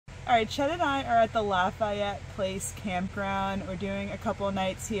Alright, Chet and I are at the Lafayette Place Campground. We're doing a couple of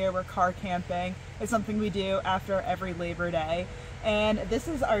nights here. We're car camping. It's something we do after every Labor Day. And this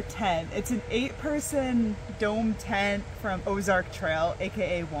is our tent. It's an 8-person dome tent from Ozark Trail,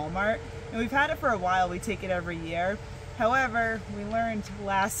 aka Walmart. And we've had it for a while. We take it every year. However, we learned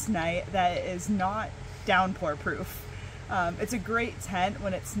last night that it is not downpour proof. It's a great tent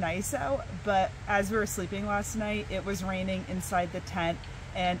when it's nice out, but as we were sleeping last night, it was raining inside the tent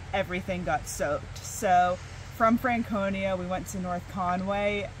and everything got soaked. So from Franconia, we went to North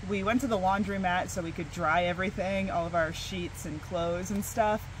Conway. We went to the laundromat so we could dry everything, all of our sheets and clothes and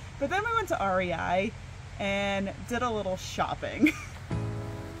stuff. But then we went to REI and did a little shopping.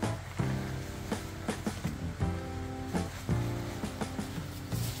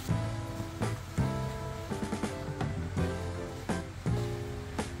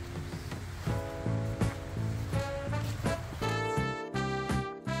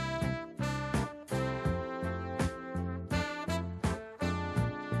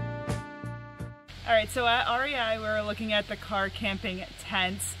 Alright, so at REI we were looking at the car camping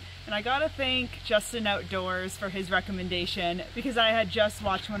tents, and I gotta thank Justin Outdoors for his recommendation because I had just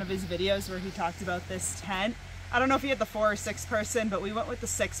watched one of his videos where he talked about this tent. I don't know if he had the 4 or 6 person, but we went with the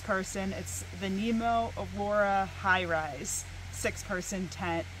 6 person. It's the Nemo Aurora High Rise 6-person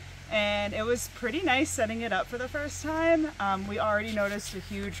tent, and it was pretty nice setting it up for the first time. We already noticed a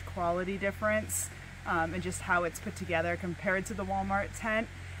huge quality difference in just how it's put together compared to the Walmart tent.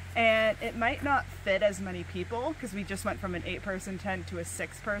 And it might not fit as many people because we just went from an 8-person tent to a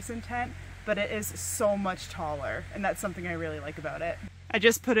 6-person tent, but it is so much taller, and that's something I really like about it. I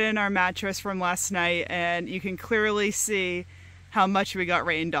just put in our mattress from last night and you can clearly see how much we got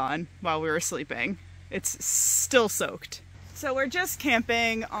rained on while we were sleeping. It's still soaked. So we're just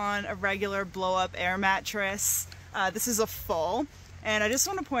camping on a regular blow-up air mattress. This is a full, and I just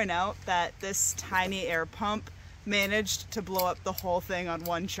want to point out that this tiny air pump managed to blow up the whole thing on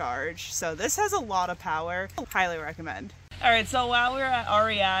one charge. So this has a lot of power. Highly recommend. Alright, so while we were at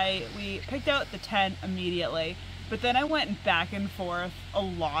REI, we picked out the tent immediately, but then I went back and forth a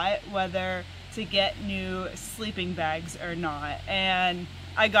lot whether to get new sleeping bags or not, and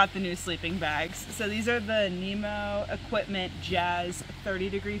I got the new sleeping bags. So these are the Nemo Equipment Jazz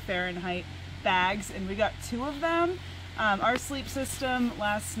 30° Fahrenheit bags, and we got 2 of them. Our sleep system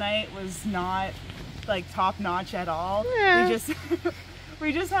last night was not like top notch at all. Yeah.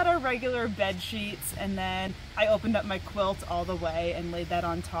 We just had our regular bed sheets, and then I opened up my quilt all the way and laid that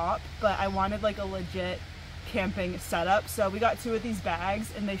on top, but I wanted like a legit camping setup, so we got 2 of these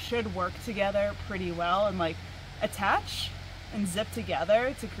bags, and they should work together pretty well and like attach and zip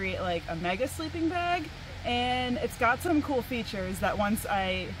together to create like a mega sleeping bag. And it's got some cool features that once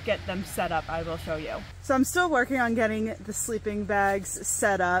I get them set up I will show you. So I'm still working on getting the sleeping bags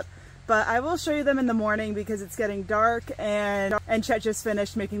set up, but I will show you them in the morning because it's getting dark, and Chet just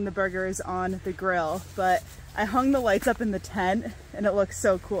finished making the burgers on the grill. But I hung the lights up in the tent and it looks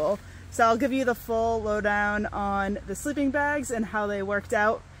so cool. So I'll give you the full lowdown on the sleeping bags and how they worked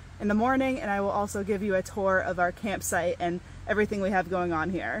out in the morning, and I will also give you a tour of our campsite and everything we have going on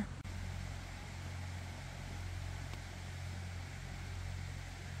here.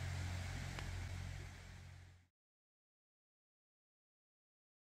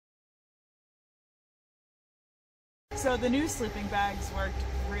 So the new sleeping bags worked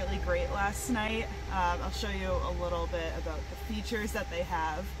really great last night. I'll show you a little bit about the features that they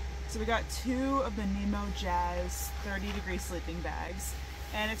have. So we got 2 of the Nemo Jazz 30° sleeping bags,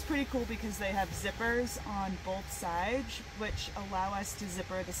 and it's pretty cool because they have zippers on both sides which allow us to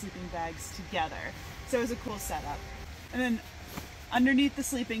zipper the sleeping bags together. So it was a cool setup. And then underneath the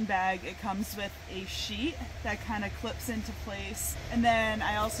sleeping bag, it comes with a sheet that kind of clips into place. And then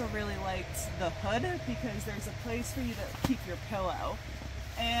I also really liked the hood because there's a place for you to keep your pillow.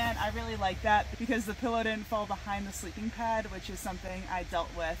 And I really like that because the pillow didn't fall behind the sleeping pad, which is something I dealt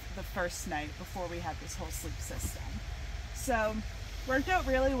with the first night before we had this whole sleep system. So worked out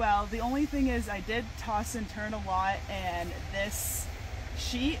really well. The only thing is I did toss and turn a lot, and this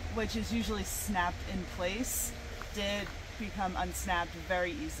sheet, which is usually snapped in place, did become unsnapped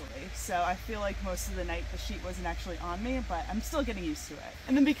very easily. So I feel like most of the night the sheet wasn't actually on me, but I'm still getting used to it.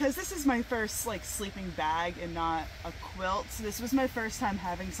 And then because this is my first like sleeping bag and not a quilt, so this was my first time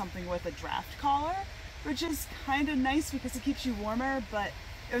having something with a draft collar, which is kind of nice because it keeps you warmer, but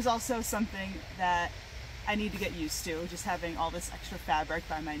it was also something that I need to get used to, just having all this extra fabric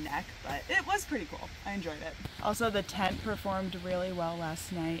by my neck, but it was pretty cool. I enjoyed it. Also, the tent performed really well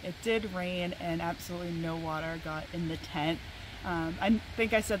last night. It did rain and absolutely no water got in the tent. I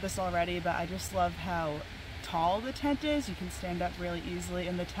think I said this already, but I just love how tall the tent is. You can stand up really easily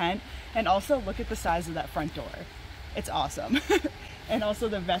in the tent. And also look at the size of that front door. It's awesome. And also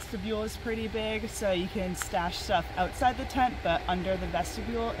the vestibule is pretty big, so you can stash stuff outside the tent but under the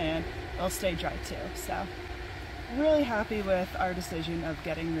vestibule and it'll stay dry too. So really happy with our decision of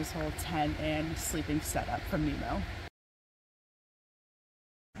getting this whole tent and sleeping setup from Nemo.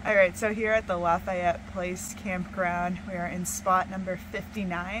 Alright, so here at the Lafayette Place Campground, we are in spot number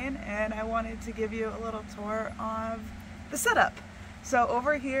 59, and I wanted to give you a little tour of the setup. So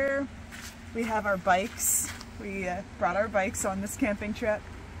over here we have our bikes. We brought our bikes on this camping trip,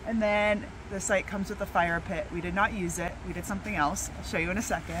 and then the site comes with a fire pit. We did not use it, we did something else. I'll show you in a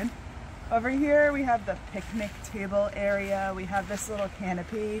second. Over here we have the picnic table area. We have this little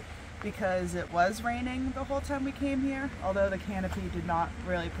canopy because it was raining the whole time we came here, although the canopy did not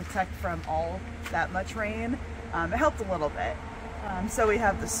really protect from all that much rain. It helped a little bit. So we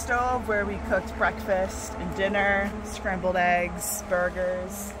have the stove where we cooked breakfast and dinner, scrambled eggs,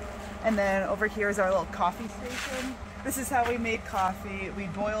 burgers, and then over here is our little coffee station. This is how we made coffee. We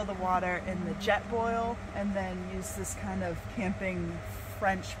boil the water in the jet boil and then use this kind of camping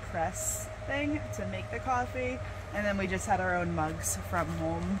French press thing to make the coffee, and then we just had our own mugs from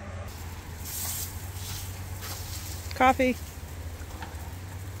home. Coffee.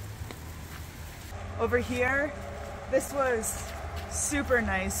 Over here, this was super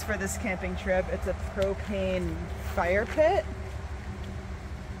nice for this camping trip. It's a propane fire pit.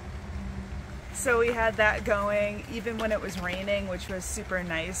 So we had that going even when it was raining, which was super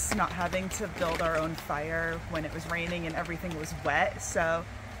nice, not having to build our own fire when it was raining and everything was wet. So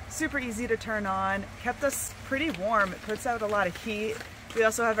super easy to turn on, kept us pretty warm. It puts out a lot of heat. We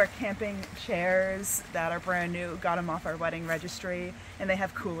also have our camping chairs that are brand new, got them off our wedding registry, and they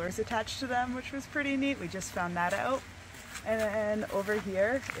have coolers attached to them, which was pretty neat. We just found that out. And then over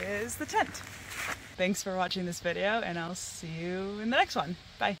here is the tent. Thanks for watching this video, and I'll see you in the next one.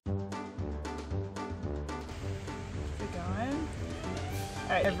 Bye.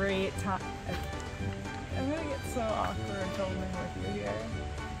 Alright, every time I'm gonna get so awkward filming with you here.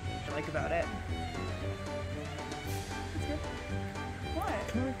 What I like about it. It's good. What?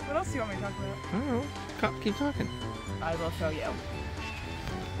 What else do you want me to talk about? I don't know. Keep talking. I will show you.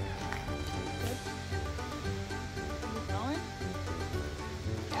 Good? Keep going?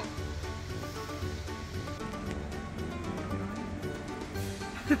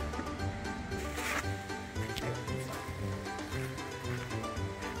 Yeah.